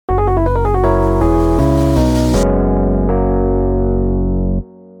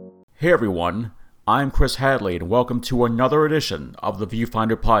Hey everyone, I'm Chris Hadley and welcome to another edition of the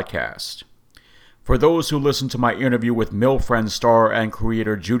Viewfinder Podcast. For those who listened to my interview with MilFriend star and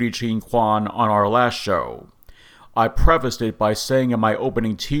creator Judy Jean Kwan on our last show, I prefaced it by saying in my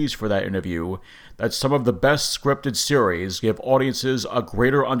opening tease for that interview that some of the best scripted series give audiences a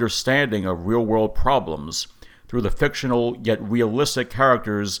greater understanding of real-world problems through the fictional yet realistic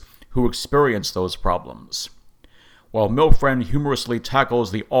characters who experience those problems. While MilFriend humorously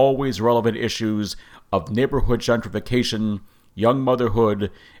tackles the always relevant issues of neighborhood gentrification, young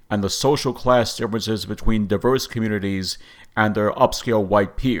motherhood, and the social class differences between diverse communities and their upscale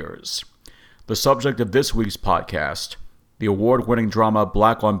white peers. The subject of this week's podcast, the award-winning drama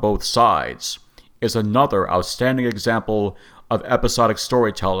Black on Both Sides, is another outstanding example of episodic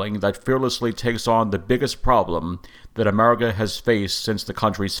storytelling that fearlessly takes on the biggest problem that America has faced since the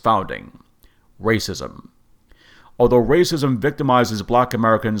country's founding: racism. Although racism victimizes Black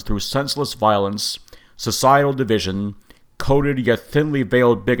Americans through senseless violence, societal division, coded yet thinly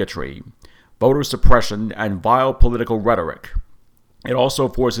veiled bigotry, voter suppression, and vile political rhetoric, it also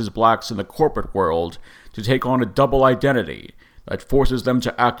forces Blacks in the corporate world to take on a double identity that forces them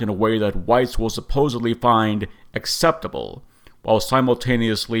to act in a way that whites will supposedly find acceptable, while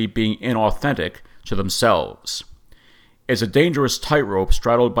simultaneously being inauthentic to themselves. It's a dangerous tightrope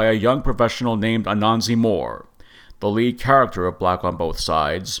straddled by a young professional named Anansi Moore, the lead character of Black on Both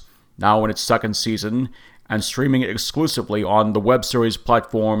Sides, now in its second season, and streaming exclusively on the web series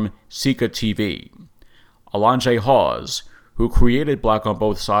platform Sika TV. Alonge Hawes, who created Black on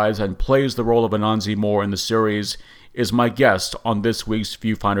Both Sides and plays the role of Anansi Moore in the series, is my guest on this week's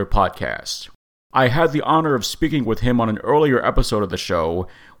Viewfinder podcast. I had the honor of speaking with him on an earlier episode of the show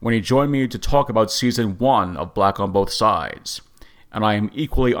when he joined me to talk about Season 1 of Black on Both Sides, and I am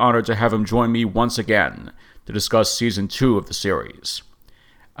equally honored to have him join me once again to discuss Season 2 of the series.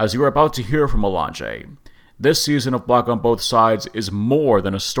 As you're about to hear from Alonge, this season of Black on Both Sides is more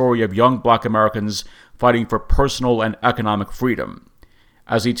than a story of young Black Americans fighting for personal and economic freedom.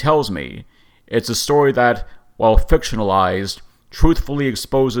 As he tells me, it's a story that, while fictionalized, truthfully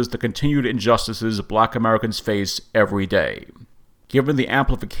exposes the continued injustices Black Americans face every day. Given the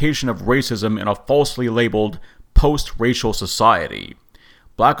amplification of racism in a falsely labeled post-racial society,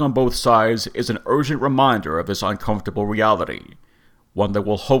 Black on Both Sides is an urgent reminder of this uncomfortable reality, one that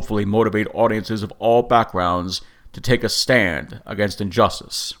will hopefully motivate audiences of all backgrounds to take a stand against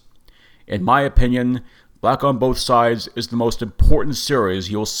injustice. In my opinion, Black on Both Sides is the most important series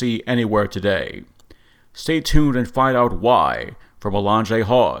you'll see anywhere today. Stay tuned and find out why from Alonge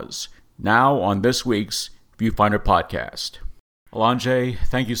Hawes, now on this week's Viewfinder Podcast. Alonge,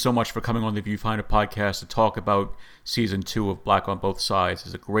 thank you so much for coming on the Viewfinder Podcast to talk about Season 2 of Black on Both Sides.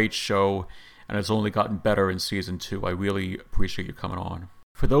 It's a great show, and it's only gotten better in Season 2. I really appreciate you coming on.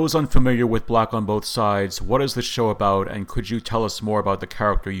 For those unfamiliar with Black on Both Sides, what is the show about, and could you tell us more about the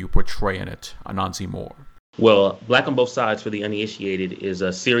character you portray in it, Anansi Moore? Well, Black on Both Sides, for the uninitiated, is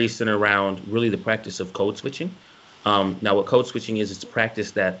a series centered around really the practice of code switching. Now, what code switching is, it's a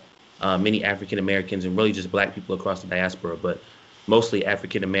practice that many African Americans and really just Black people across the diaspora, but mostly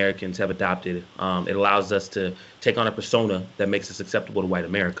African Americans have adopted. It allows us to take on a persona that makes us acceptable to white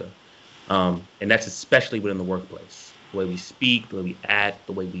America. And that's especially within the workplace. The way we speak, the way we act,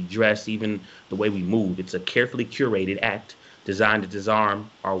 the way we dress, even the way we move. It's a carefully curated act designed to disarm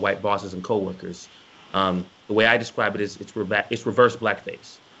our white bosses and coworkers. The way I describe it is it's reverse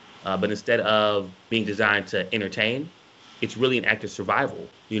blackface. But instead of being designed to entertain, it's really an act of survival.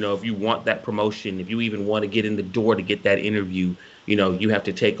 You know, if you want that promotion, if you even want to get in the door to get that interview, you know, you have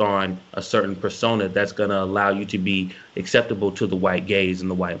to take on a certain persona that's going to allow you to be acceptable to the white gaze and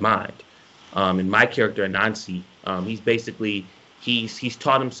the white mind. And my character, Anansi, he's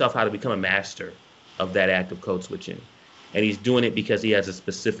taught himself how to become a master of that act of code switching. And he's doing it because he has a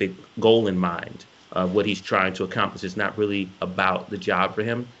specific goal in mind. What he's trying to accomplish is not really about the job for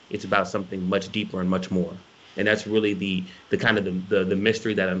him. It's about something much deeper and much more. And that's really the kind of the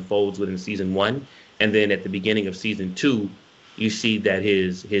mystery that unfolds within Season 1. And then at the beginning of Season 2, you see that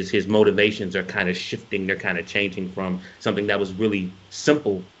his motivations are kind of shifting. They're kind of changing from something that was really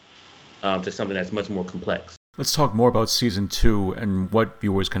simple to something that's much more complex. Let's talk more about Season 2 and what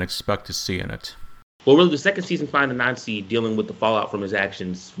viewers can expect to see in it. Well, really, the second season finds Anansi dealing with the fallout from his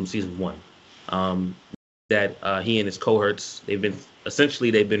actions from Season 1. That he and his cohorts, they've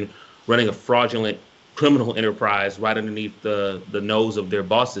been running a fraudulent criminal enterprise right underneath the nose of their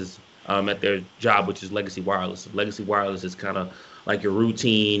bosses at their job, which is Legacy Wireless. Legacy Wireless is kind of like your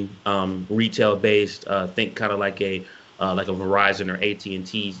routine retail-based, think kind of like a Verizon or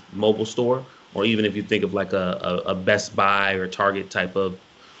AT&T mobile store, or even if you think of like a Best Buy or Target type of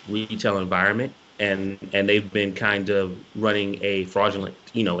retail environment, and they've been kind of running a fraudulent,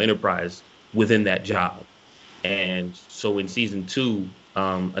 enterprise within that job. And so in season two,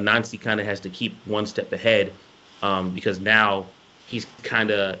 Anansi kind of has to keep one step ahead, because now he's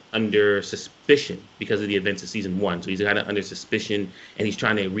kind of under suspicion because of the events of season one. So he's kind of under suspicion, and he's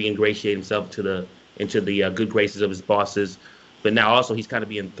trying to reingratiate himself into the good graces of his bosses. But now also he's kind of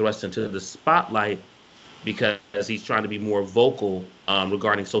being thrust into the spotlight because he's trying to be more vocal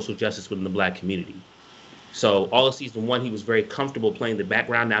regarding social justice within the Black community. So all of season one, he was very comfortable playing the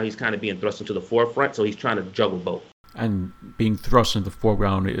background. Now he's kind of being thrust into the forefront. So he's trying to juggle both. And being thrust into the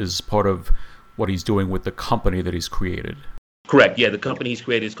foreground is part of what he's doing with the company that he's created. Correct. Yeah, the company he's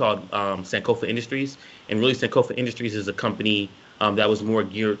created is called Sankofa Industries. And really, Sankofa Industries is a company that was more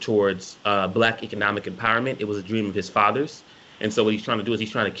geared towards Black economic empowerment. It was a dream of his father's. And so what he's trying to do is he's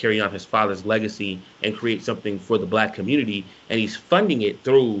trying to carry on his father's legacy and create something for the Black community. And he's funding it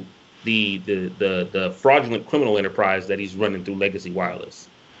through the fraudulent criminal enterprise that he's running through Legacy Wireless.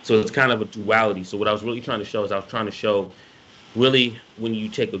 So it's kind of a duality. So what I was really trying to show is I was trying to show really when you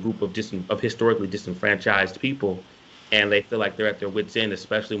take a group of historically disenfranchised people and they feel like they're at their wits' end,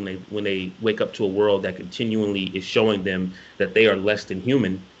 especially when they wake up to a world that continually is showing them that they are less than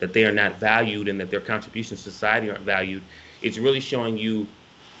human, that they are not valued, and that their contributions to society aren't valued. It's really showing you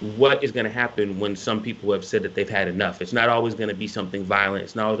what is going to happen when some people have said that they've had enough. It's not always going to be something violent.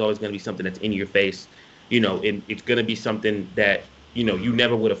 It's not always going to be something that's in your face. It's going to be something that, you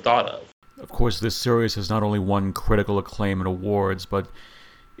never would have thought of. Of course, this series has not only won critical acclaim and awards, but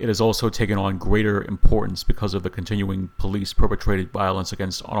it has also taken on greater importance because of the continuing police-perpetrated violence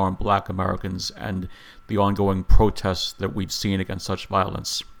against unarmed Black Americans and the ongoing protests that we've seen against such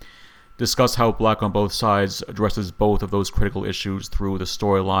violence. Discuss how Black on Both Sides addresses both of those critical issues through the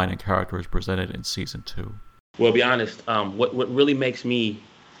storyline and characters presented in season 2. Well, to be honest, what really makes me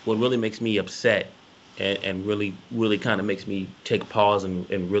upset and really kind of makes me take pause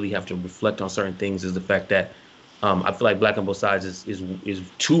and really have to reflect on certain things is the fact that I feel like Black on Both Sides is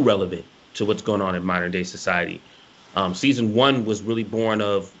too relevant to what's going on in modern day society. Season 1 was really born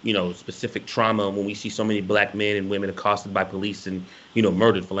of, specific trauma when we see so many Black men and women accosted by police and,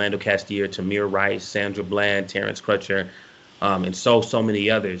 murdered. Philando Castile, Tamir Rice, Sandra Bland, Terrence Crutcher, and so many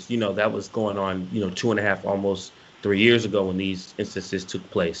others. That was going on, 2.5, almost 3 years ago when these instances took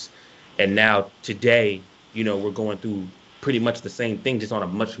place. And now today, we're going through pretty much the same thing, just on a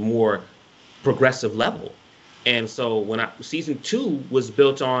much more progressive level. And so season 2 was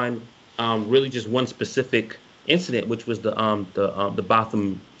built on really just one specific incident, which was the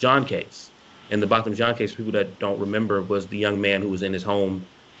Botham Jean case. And the Botham Jean case, people that don't remember, was the young man who was in his home,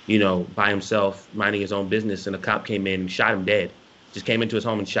 by himself, minding his own business, and a cop came in and shot him dead. Just came into his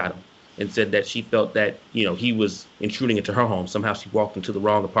home and shot him, and said that she felt that, he was intruding into her home. Somehow she walked into the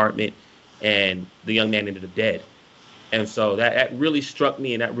wrong apartment, and the young man ended up dead. And so that really struck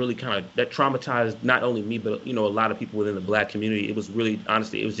me, and that really that traumatized not only me, but, a lot of people within the Black community. It was really,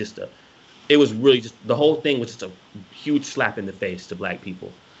 honestly, the whole thing was just a huge slap in the face to Black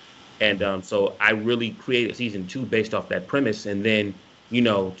people. And so I really created season 2 based off that premise. And then,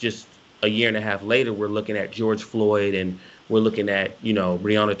 just a year and a half later, we're looking at George Floyd, and we're looking at,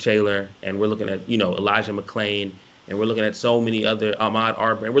 Breonna Taylor, and we're looking at, Elijah McClain, and we're looking at so many other, Ahmaud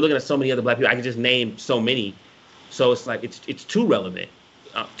Arbery, and we're looking at so many other Black people. I can just name so many. So it's like, it's too relevant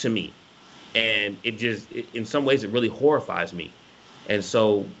to me. And in some ways, it really horrifies me. And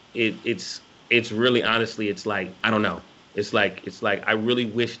so it's really, honestly, it's like, I don't know. It's like I really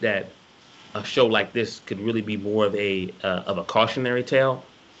wish that a show like this could really be more of a cautionary tale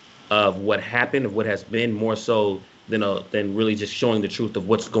of what happened, of what has been, more so than really just showing the truth of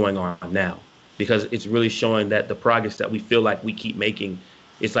what's going on now. Because it's really showing that the progress that we feel like we keep making,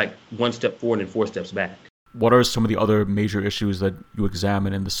 it's like one step forward and 4 steps back. What are some of the other major issues that you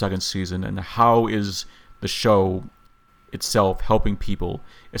examine in the second season, and how is the show itself helping people,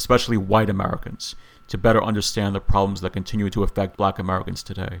 especially white Americans, to better understand the problems that continue to affect Black Americans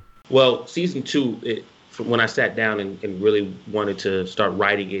today? Well, season 2, when I sat down and really wanted to start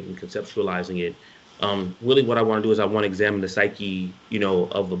writing it and conceptualizing it, really what I want to do is I want to examine the psyche,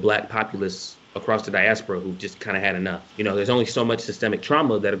 of the Black populace across the diaspora who've just kind of had enough. There's only so much systemic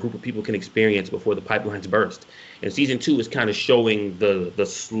trauma that a group of people can experience before the pipelines burst. And season 2 is kind of showing the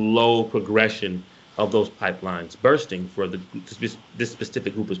slow progression of those pipelines bursting for this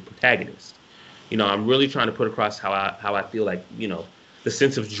specific group of protagonists. I'm really trying to put across how I feel like, the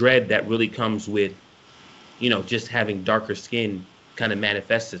sense of dread that really comes with, just having darker skin kind of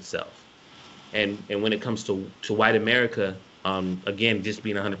manifests itself. And when it comes to white America, again, just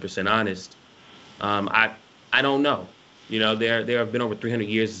being 100% honest, I don't know. There have been over 300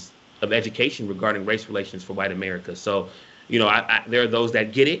 years of education regarding race relations for white America. So, there are those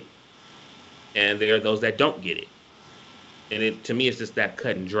that get it, and there are those that don't get it. And to me, it's just that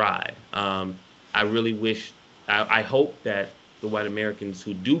cut and dry. I really wish, I hope that the white Americans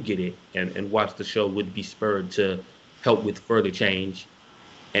who do get it and watch the show would be spurred to help with further change.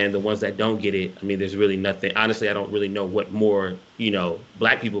 And the ones that don't get it, I mean, there's really nothing. Honestly, I don't really know what more,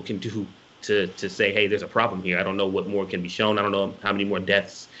 Black people can do to say, hey, there's a problem here. I don't know what more can be shown. I don't know how many more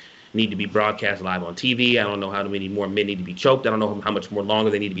deaths need to be broadcast live on TV. I don't know how many more men need to be choked. I don't know how much more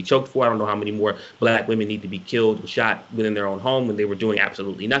longer they need to be choked for. I don't know how many more Black women need to be killed and shot within their own home when they were doing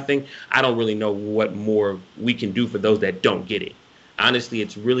absolutely nothing. I don't really know what more we can do for those that don't get it. Honestly,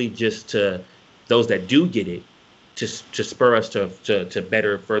 it's really just to those that do get it to spur us to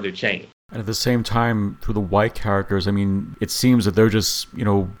better further change. And at the same time, through the white characters, I mean, it seems that they're just,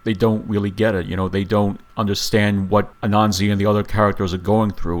 they don't really get it. They don't understand what Anansi and the other characters are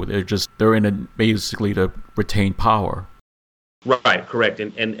going through. They're in it basically to retain power. Right, correct.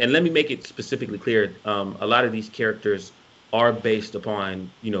 And let me make it specifically clear. A lot of these characters are based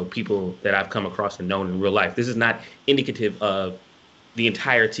upon, people that I've come across and known in real life. This is not indicative of the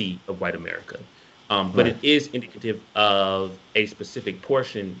entirety of white America. But it is indicative of a specific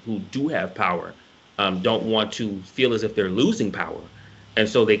portion who do have power, don't want to feel as if they're losing power. And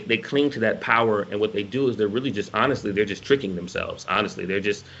so they cling to that power. And what they do is they're really just, honestly, they're just tricking themselves. Honestly,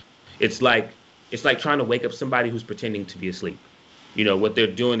 it's like trying to wake up somebody who's pretending to be asleep. What they're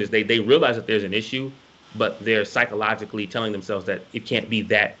doing is they realize that there's an issue, but they're psychologically telling themselves that it can't be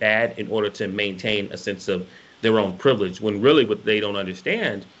that bad in order to maintain a sense of their own privilege. When really what they don't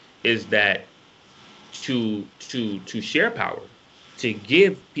understand is that to share power, to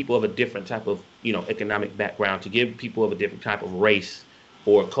give people of a different type of economic background, to give people of a different type of race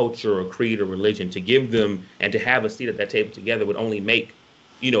or culture or creed or religion, to give them and to have a seat at that table together would only make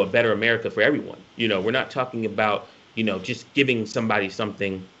a better America for everyone. We're not talking about just giving somebody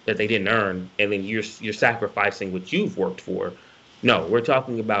something that they didn't earn and then you're sacrificing what you've worked for. No, we're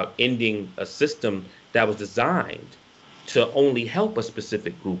talking about ending a system that was designed to only help a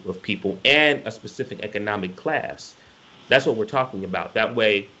specific group of people and a specific economic class. That's what we're talking about. That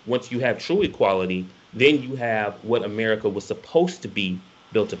way, once you have true equality, then you have what America was supposed to be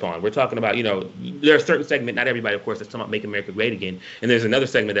built upon. We're talking about, there's a certain segment, not everybody, of course, that's talking about Make America Great Again. And there's another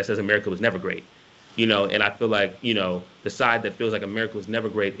segment that says America was never great. And I feel like, the side that feels like America was never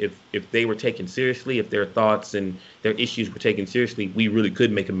great, if they were taken seriously, if their thoughts and their issues were taken seriously, we really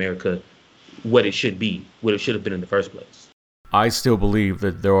could make America what it should be, what it should have been in the first place. I still believe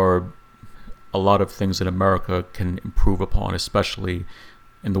that there are a lot of things that America can improve upon, especially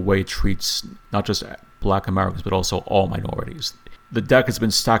in the way it treats not just Black Americans, but also all minorities. The deck has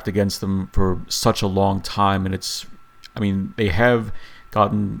been stacked against them for such a long time, and they have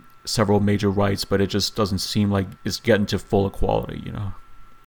gotten several major rights, but it just doesn't seem like it's getting to full equality,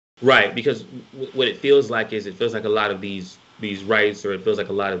 Right, because what it feels like is a lot of these rights, or it feels like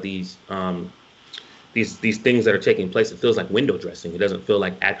a lot of these things that are taking place, it feels like window dressing. It doesn't feel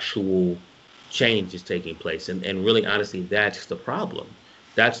like actual change is taking place. And really, honestly, that's the problem.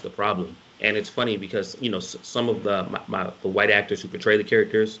 That's the problem. And it's funny because, some of the white actors who portray the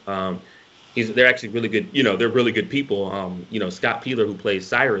characters, they're actually really good. They're really good people. Scott Peeler, who plays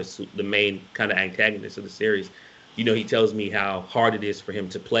Cyrus, the main kind of antagonist of the series, he tells me how hard it is for him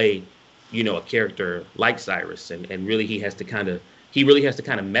to play, a character like Cyrus. And really, he really has to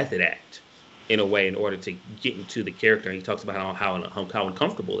kind of method act in a way in order to get into the character. And he talks about how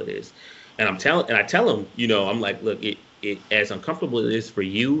uncomfortable it is. And I tell him, I'm like, look, it as uncomfortable as it is for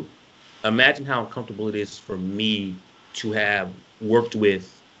you, imagine how uncomfortable it is for me to have worked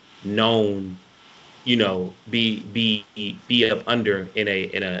with, known, be up under in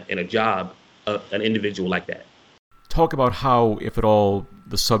a job, an individual like that. Talk about how, if at all,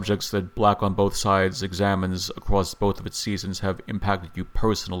 the subjects that Black on Both Sides examines across both of its seasons have impacted you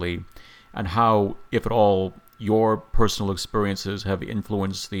personally, and how, if at all, your personal experiences have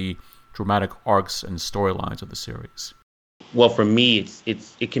influenced the dramatic arcs and storylines of the series. Well, for me,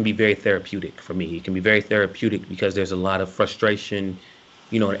 it can be very therapeutic for me. It can be very therapeutic because there's a lot of frustration,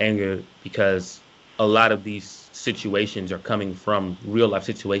 and anger, because a lot of these situations are coming from real life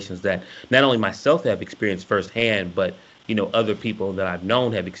situations that not only myself have experienced firsthand, but other people that I've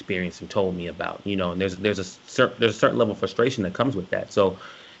known have experienced and told me about. And there's a certain level of frustration that comes with that. So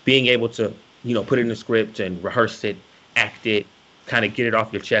being able to put it in a script and rehearse it, act it, kind of get it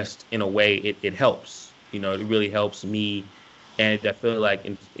off your chest in a way, it helps. It really helps me, and I feel like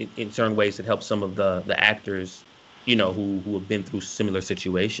in certain ways it helps some of the actors, who have been through similar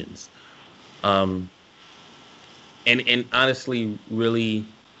situations. And I feel like in certain ways it helps some of the actors, who have been through similar situations. And I feel like in certain ways it helps some of the actors, who have been through similar situations. And I feel like in certain ways it helps some of the actors, who have been through similar situations. And honestly, really,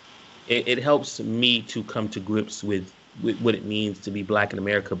 it helps me to come to grips with what it means to be Black in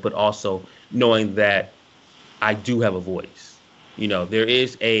America, but also knowing that I do have a voice. There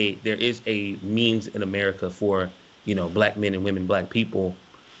is a means in America for Black men and women, Black people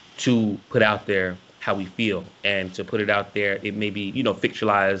to put out there how we feel, and to put it out there. It may be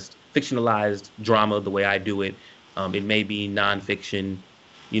fictionalized drama the way I do it. It may be nonfiction.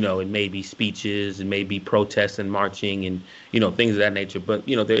 It may be speeches, it may be protests and marching, and things of that nature. But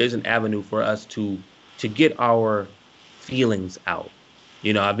there is an avenue for us to get our feelings out.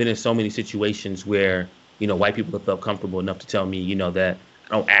 I've been in so many situations where white people have felt comfortable enough to tell me that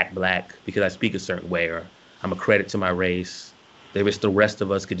I don't act Black because I speak a certain way, or I'm a credit to my race. They wish the rest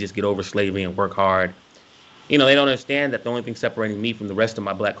of us could just get over slavery and work hard. They don't understand that the only thing separating me from the rest of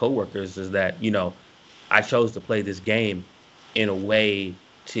my Black coworkers is that I chose to play this game in a way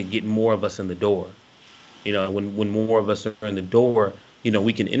to get more of us in the door. When more of us are in the door,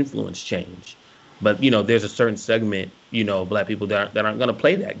 we can influence change. But there's a certain segment, Black people that aren't going to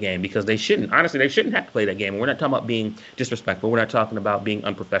play that game because they shouldn't. Honestly, they shouldn't have to play that game. We're not talking about being disrespectful. We're not talking about being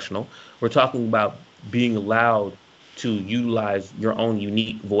unprofessional. We're talking about being allowed to utilize your own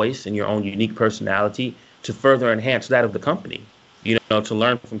unique voice and your own unique personality to further enhance that of the company. To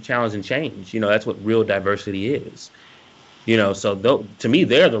learn from challenge and change. That's what real diversity is. So to me,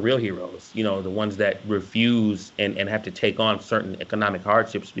 they're the real heroes, the ones that refuse and have to take on certain economic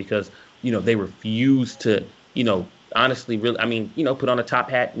hardships because, they refuse to, honestly, really, I mean, put on a top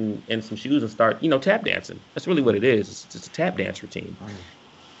hat and some shoes and start, tap dancing. That's really what it is. It's just a tap dance routine. Right.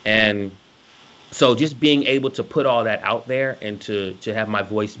 And so just being able to put all that out there and to have my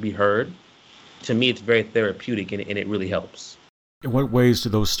voice be heard, to me, it's very therapeutic and it really helps. In what ways do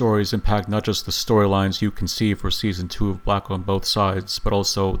those stories impact not just the storylines you conceive for season 2 of Black on Both Sides, but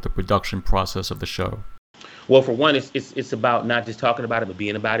also the production process of the show? Well, for one, it's about not just talking about it, but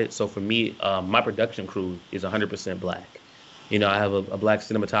being about it. So for me, my production crew is 100% Black. I have a Black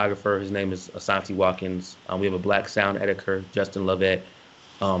cinematographer. His name is Asante Watkins. We have a Black sound editor, Justin Lovett.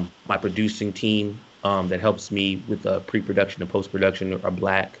 My producing team that helps me with pre-production and post-production are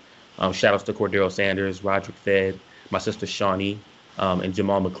Black. Shout outs to Cordero Sanders, Roderick Fed, my sister Shawnee, and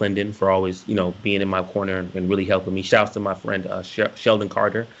Jamal McClendon for always, being in my corner and really helping me. Shouts to my friend Sheldon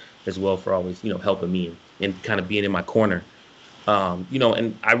Carter as well for always, helping me and kind of being in my corner.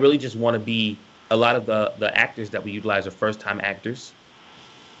 And I really just want to be, a lot of the actors that we utilize are first-time actors.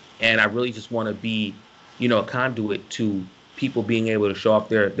 And I really just want to be, a conduit to people being able to show off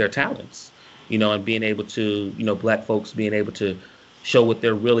their talents, and being able to, Black folks being able to show what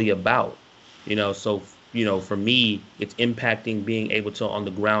they're really about, so for me, it's impacting being able to, on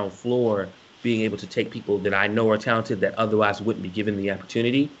the ground floor, being able to take people that I know are talented that otherwise wouldn't be given the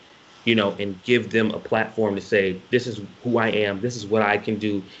opportunity, and give them a platform to say, this is who I am, this is what I can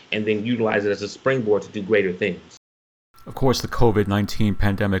do, and then utilize it as a springboard to do greater things. Of course, the COVID-19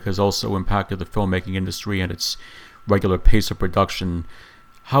 pandemic has also impacted the filmmaking industry and its regular pace of production.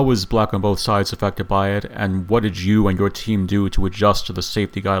 How was Black on Both Sides affected by it, and what did you and your team do to adjust to the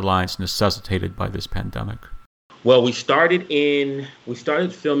safety guidelines necessitated by this pandemic? Well, we started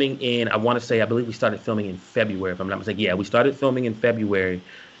filming in, I believe we started filming in February, if I'm not mistaken. Yeah, we started filming in February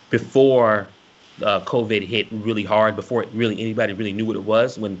before COVID hit really hard, before anybody really knew what it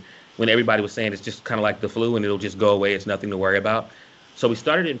was, when everybody was saying it's just kind of like the flu and it'll just go away, it's nothing to worry about. So we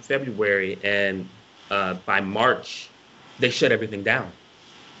started in February, and by March, they shut everything down.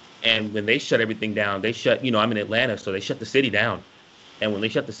 And when they shut everything down, they shut, I'm in Atlanta, so they shut the city down. And when they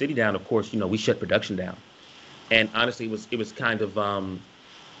shut the city down, of course, we shut production down. And honestly, it was kind of,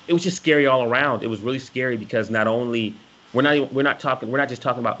 it was just scary all around. It was really scary because not only, we're not just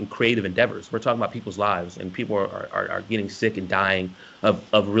talking about creative endeavors. We're talking about people's lives, and people are getting sick and dying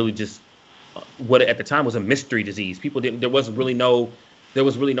of really just what at the time was a mystery disease. There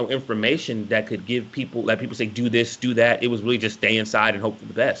was really no information that could give people, let people say, do this, do that. It was really just stay inside and hope for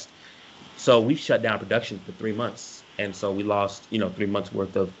the best. So we shut down production for 3 months. And so we lost, 3 months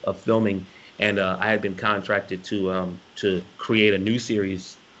worth of filming. And I had been contracted to create a new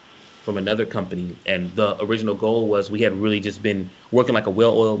series from another company. And the original goal was, we had really just been working like a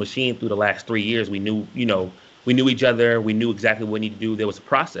well-oiled machine through the last 3 years. We knew each other. We knew exactly what we needed to do. There was a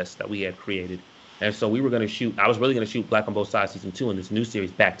process that we had created. And so I was really going to shoot Black on Both Sides season 2 in this new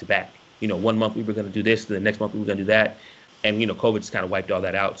series back to back. 1 month we were going to do this, the next month we were going to do that. And, COVID just kind of wiped all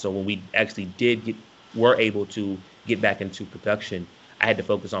that out. So when we actually were able to get back into production, I had to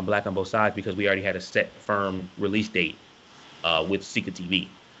focus on Black on Both Sides because we already had a set firm release date with Sika TV.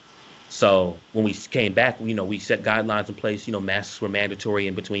 So when we came back, we set guidelines in place. Masks were mandatory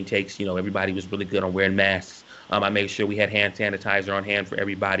in between takes. Everybody was really good on wearing masks. I made sure we had hand sanitizer on hand for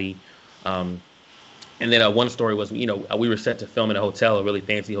everybody. And then one story was, we were set to film in a hotel, a really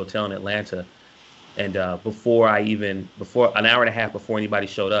fancy hotel in Atlanta. And before an hour and a half before anybody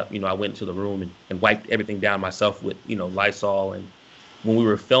showed up, I went to the room and wiped everything down myself with, Lysol. And when we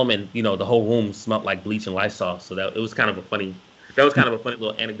were filming, the whole room smelled like bleach and Lysol. So that was kind of a funny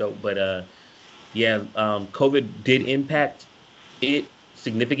little anecdote. But COVID did impact it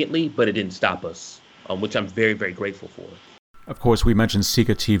significantly, but it didn't stop us, which I'm very, very grateful for. Of course, we mentioned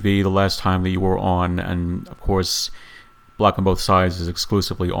Sika TV the last time that you were on, and of course, Black on Both Sides is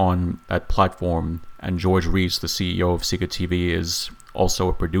exclusively on that platform, and George Reese, the CEO of Sika TV, is also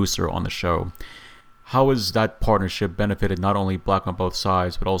a producer on the show. How has that partnership benefited not only Black on Both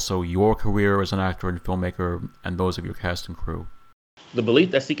Sides, but also your career as an actor and filmmaker and those of your cast and crew? The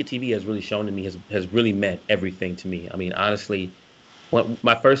belief that Sika TV has really shown to me has really meant everything to me. I mean, honestly,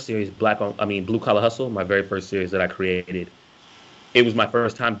 my first series, Blue Collar Hustle, my very first series that I created, it was my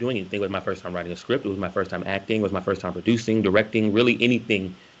first time doing anything. It was my first time writing a script. It was my first time acting. It was my first time producing, directing, really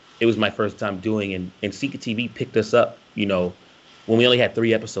anything. It was my first time doing. And Sika TV picked us up, when we only had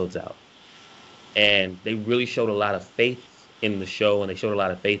 3 episodes out. And they really showed a lot of faith in the show, and they showed a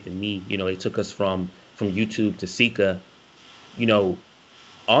lot of faith in me. They took us from YouTube to Sika,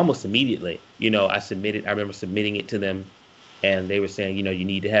 almost immediately. I remember submitting it to them. And they were saying, you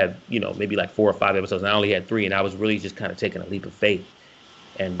need to have, maybe like 4 or 5 episodes. And I only had 3, and I was really just kind of taking a leap of faith.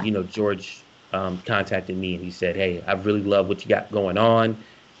 And, George contacted me, and he said, hey, I really love what you got going on.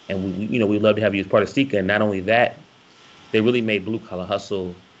 And, we'd love to have you as part of Sika. And not only that, they really made Blue Collar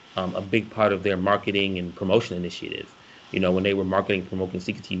Hustle a big part of their marketing and promotion initiative. When they were marketing, promoting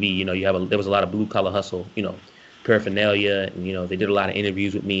Sika TV, there was a lot of Blue Collar Hustle, paraphernalia. And, they did a lot of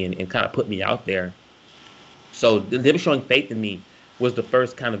interviews with me and kind of put me out there. So them showing faith in me was the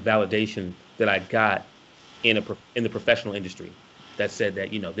first kind of validation that I got in the professional industry that said that,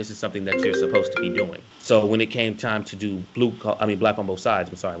 this is something that you're supposed to be doing. So when it came time to do Black on Both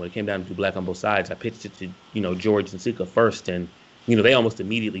Sides, when it came down to do Black on Both Sides, I pitched it to, George and Sika first, and, they almost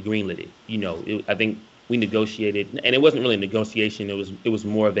immediately greenlit it. I think we negotiated, and it wasn't really a negotiation. It was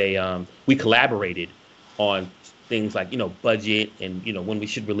more of a, we collaborated on things like, budget and, when we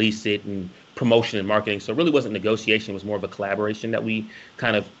should release it and promotion and marketing. So it really wasn't negotiation. It was more of a collaboration that we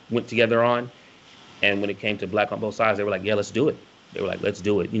kind of went together on. And when it came to Black on Both Sides, they were like, yeah, let's do it. They were like, let's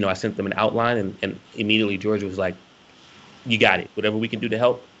do it. I sent them an outline, and immediately George was like, you got it. Whatever we can do to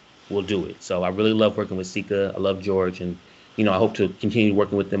help, we'll do it. So I really love working with Sika. I love George, and, I hope to continue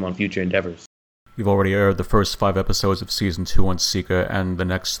working with them on future endeavors. You've already aired the first 5 episodes of Season 2 on Sika, and the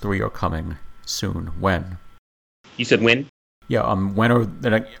next 3 are coming soon. When? You said when? Yeah, when are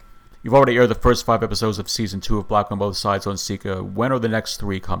the next... You've already aired the first 5 episodes of Season 2 of Black on Both Sides on Sika. When are the next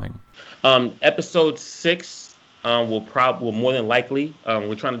 3 coming? Episode 6 will more than likely.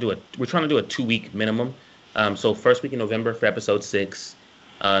 We're trying to do a 2-week minimum. So first week in November for episode 6,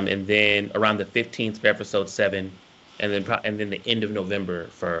 and then around the 15th for episode 7, and then the end of November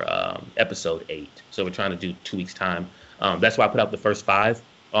for episode 8. So we're trying to do 2 weeks time. That's why I put out the first 5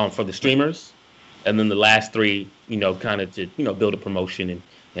 for the streamers, and then the last 3, kind of to build a promotion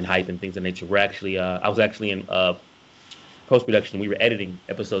and hype and things of nature. We're actually, I was actually in post-production. We were editing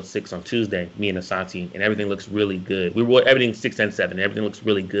episode 6 on Tuesday, me and Asante, and everything looks really good. We were editing 6 and 7, and everything looks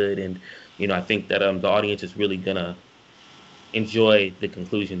really good. And, I think that the audience is really going to enjoy the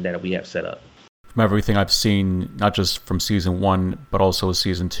conclusion that we have set up. From everything I've seen, not just from Season 1, but also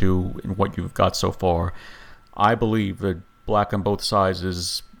Season 2 and what you've got so far, I believe that Black on Both Sides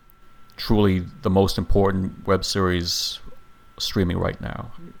is truly the most important web series streaming right now,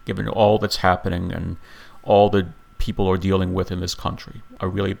 given all that's happening and all the people are dealing with in this country. I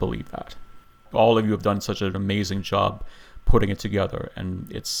really believe that. All of you have done such an amazing job putting it together,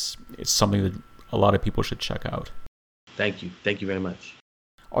 and it's something that a lot of people should check out. Thank you. Thank you very much.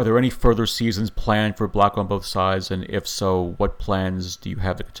 Are there any further seasons planned for Black on Both Sides, and if so, what plans do you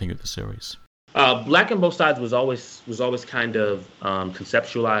have to continue the series? Black on Both Sides was always kind of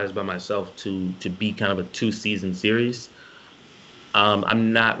conceptualized by myself to be kind of a 2-season series.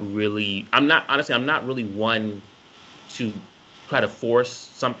 I'm not really one to try to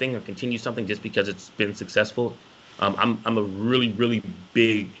force something or continue something just because it's been successful. I'm a really, really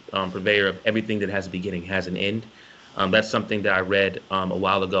big purveyor of everything that has a beginning, has an end. That's something that I read a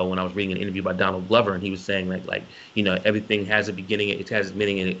while ago when I was reading an interview by Donald Glover, and he was saying like everything has a beginning, it has its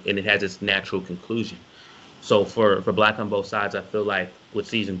beginning, and it has its natural conclusion. So for Black on Both Sides, I feel like with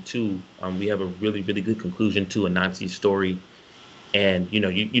Season 2, we have a really, really good conclusion to a Nancy story. And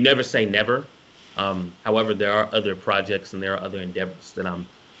you never say never. However, there are other projects and there are other endeavors that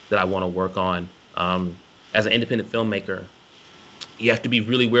I want to work on. as an independent filmmaker, you have to be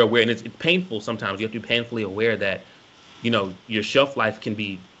really aware, and it's painful sometimes. You have to be painfully aware that, your shelf life can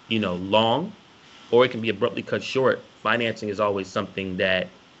be, long, or it can be abruptly cut short. Financing is always something that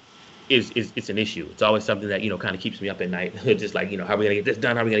is it's an issue. It's always something that, kind of keeps me up at night. Just like, how are we gonna get this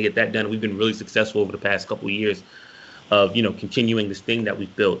done? How are we gonna get that done? We've been really successful over the past couple of years of, continuing this thing that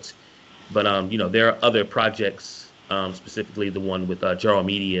we've built. But there are other projects, specifically the one with Jarrow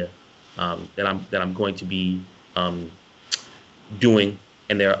Media, that I'm going to be doing,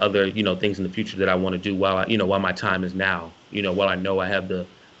 and there are other, things in the future that I want to do while my time is now. While I know I have the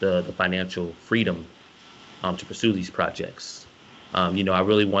financial freedom to pursue these projects. I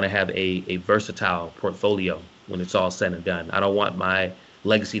really want to have a versatile portfolio when it's all said and done. I don't want my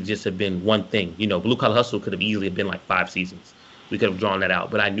legacy to just have been one thing. Blue Collar Hustle could have easily been like 5 seasons. We could have drawn that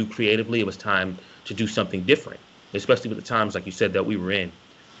out. But I knew creatively it was time to do something different, especially with the times, like you said, that we were in.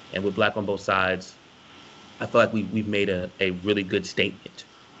 And with Black on Both Sides, I feel like we've made a really good statement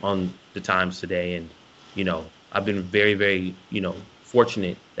on the times today. And, I've been very, very,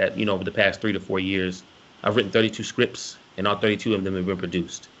 fortunate that, over the past 3 to 4 years, I've written 32 scripts, and all 32 of them have been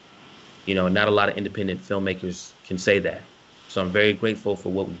produced. Not a lot of independent filmmakers can say that. So I'm very grateful for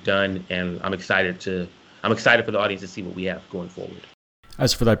what we've done, and I'm excited for the audience to see what we have going forward.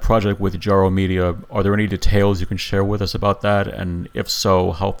 As for that project with Jarrow Media, are there any details you can share with us about that? And if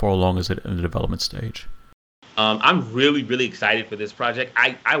so, how far along is it in the development stage? I'm really, really excited for this project.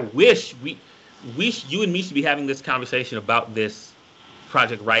 I wish you and me should be having this conversation about this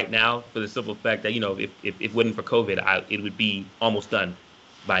project right now, for the simple fact that, if it wasn't for COVID, it would be almost done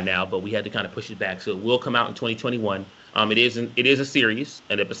by now, but we had to kind of push it back. So it will come out in 2021. It is a series,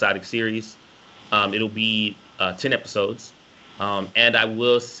 an episodic series. It'll be 10 episodes. And I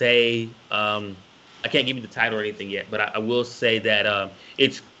will say, I can't give you the title or anything yet, but I will say that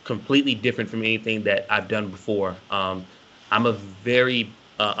it's completely different from anything that I've done before. I'm a very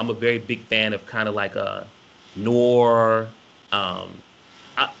big fan of kind of like a noir.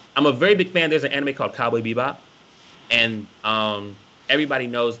 I'm a very big fan. There's an anime called Cowboy Bebop, and everybody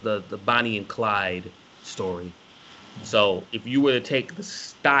knows the Bonnie and Clyde story. So if you were to take the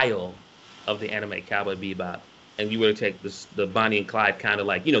style of the anime Cowboy Bebop, and you were to take the Bonnie and Clyde kind of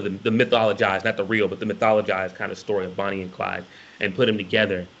like, the mythologized, not the real, but the mythologized kind of story of Bonnie and Clyde, and put them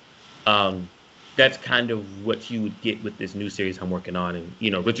together, that's kind of what you would get with this new series I'm working on.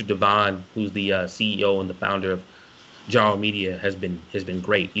 And, Richard Devon, who's the CEO and the founder of Jarrow Media, has been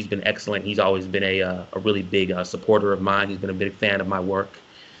great. He's been excellent. He's always been a really big supporter of mine. He's been a big fan of my work.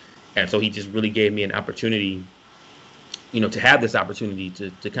 And so he just really gave me an opportunity, to have this opportunity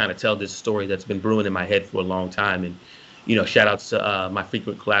to kind of tell this story that's been brewing in my head for a long time. And, shout outs to my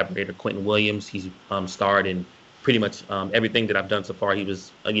frequent collaborator, Quentin Williams. He's starred in pretty much everything that I've done so far. He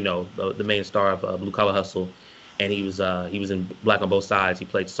was, the main star of Blue Collar Hustle, and he was in Black on Both Sides. He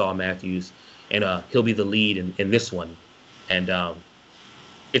played Saul Matthews, and he'll be the lead in this one. And I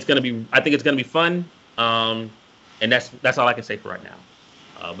think it's gonna be fun. And that's all I can say for right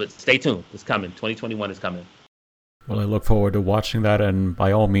now. But stay tuned. It's coming. 2021 is coming. Well, I look forward to watching that, and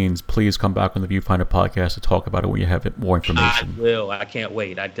by all means, please come back on the Viewfinder podcast to talk about it when you have more information. I will. I can't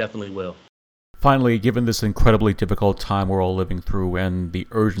wait. I definitely will. Finally, given this incredibly difficult time we're all living through and the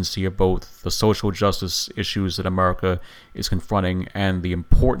urgency of both the social justice issues that America is confronting and the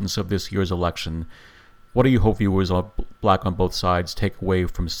importance of this year's election, what do you hope viewers on Black on Both Sides take away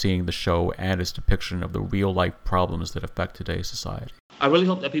from seeing the show and its depiction of the real-life problems that affect today's society? I really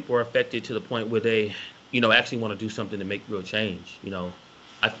hope that people are affected to the point where they, actually want to do something to make real change.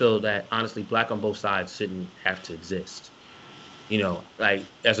 I feel that, honestly, Black on Both Sides shouldn't have to exist. Like,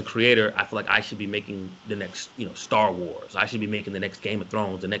 as a creator, I feel like I should be making the next, Star Wars. I should be making the next Game of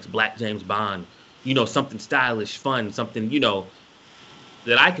Thrones, the next Black James Bond, something stylish, fun, something,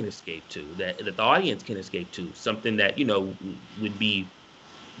 that I can escape to, that the audience can escape to, something that, would be,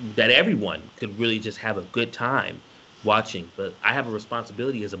 that everyone could really just have a good time watching. But I have a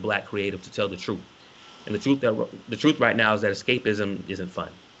responsibility as a Black creative to tell the truth. And the truth right now is that escapism isn't fun.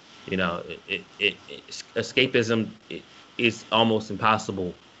 Escapism is almost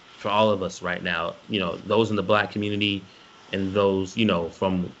impossible for all of us right now. Those in the Black community and those,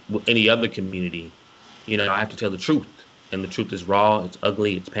 from any other community. I have to tell the truth, and the truth is raw, it's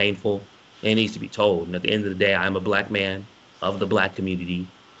ugly, it's painful, and it needs to be told. And at the end of the day, I'm a Black man of the Black community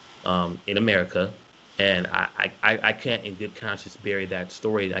in America, and I can't in good conscience bury that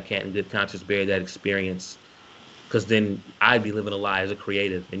story. I can't in good conscience bury that experience, because then I'd be living a lie as a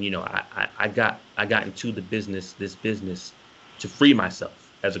creative. And I got into this business to free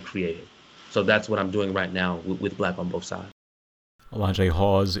myself as a creative. So that's what I'm doing right now with Black on Both Sides. Alonge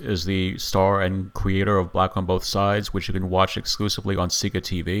Hawes is the star and creator of Black on Both Sides, which you can watch exclusively on Sika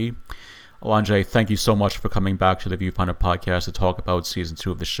TV. Alonge, thank you so much for coming back to the Viewfinder podcast to talk about season 2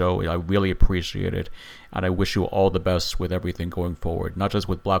 of the show. I really appreciate it, and I wish you all the best with everything going forward, not just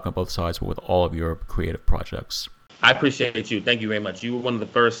with Black on Both Sides, but with all of your creative projects. I appreciate you. Thank you very much. You were one of the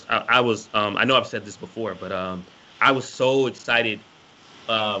first. I was. I know I've said this before, but I was so excited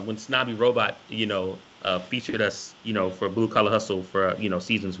when Snobby Robot, featured us, for Blue Collar Hustle for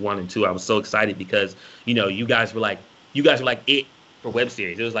seasons 1 and 2. I was so excited because you guys were like it for web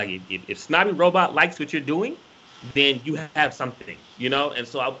series. It was like if Snobby Robot likes what you're doing, then you have something, And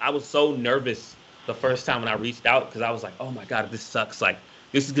so I was so nervous the first time when I reached out because I was like, oh my God, if this sucks, like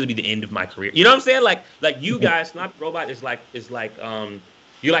this is gonna be the end of my career. You know what I'm saying? Like you guys, Snobby Robot is like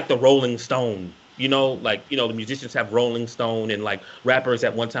you're like the Rolling Stone. The musicians have Rolling Stone, and like rappers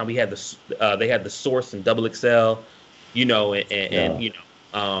at one time we had they had the Source and Double XL,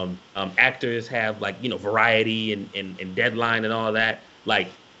 actors have like Variety and Deadline and all that. Like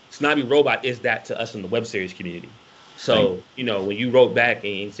Snobby Robot is that to us in the web series community. So when you wrote back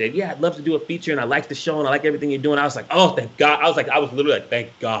and said, yeah, I'd love to do a feature and I like the show and I like everything you're doing, I was like, oh, thank God. I was literally like,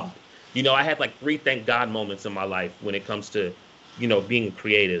 thank God. I had like 3 thank God moments in my life when it comes to being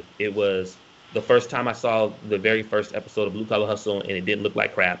creative. It was the first time I saw the very first episode of Blue Collar Hustle and it didn't look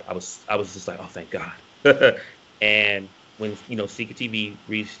like crap. I was just like, oh, thank God. And when, Sika TV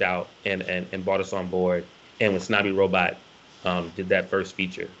reached out and brought us on board, and when Snobby Robot did that first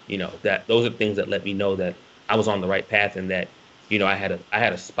feature, that those are things that let me know that I was on the right path and that, I had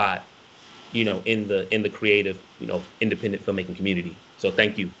a spot, in the creative, independent filmmaking community. So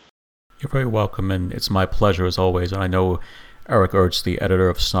thank you. You're very welcome, and it's my pleasure as always. And I know Eric Ertz, the editor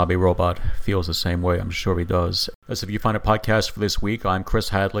of Snobby Robot, feels the same way. I'm sure he does. As if you find a podcast for this week, I'm Chris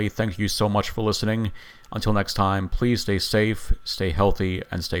Hadley. Thank you so much for listening. Until next time, please stay safe, stay healthy,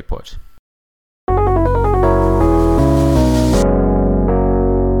 and stay put.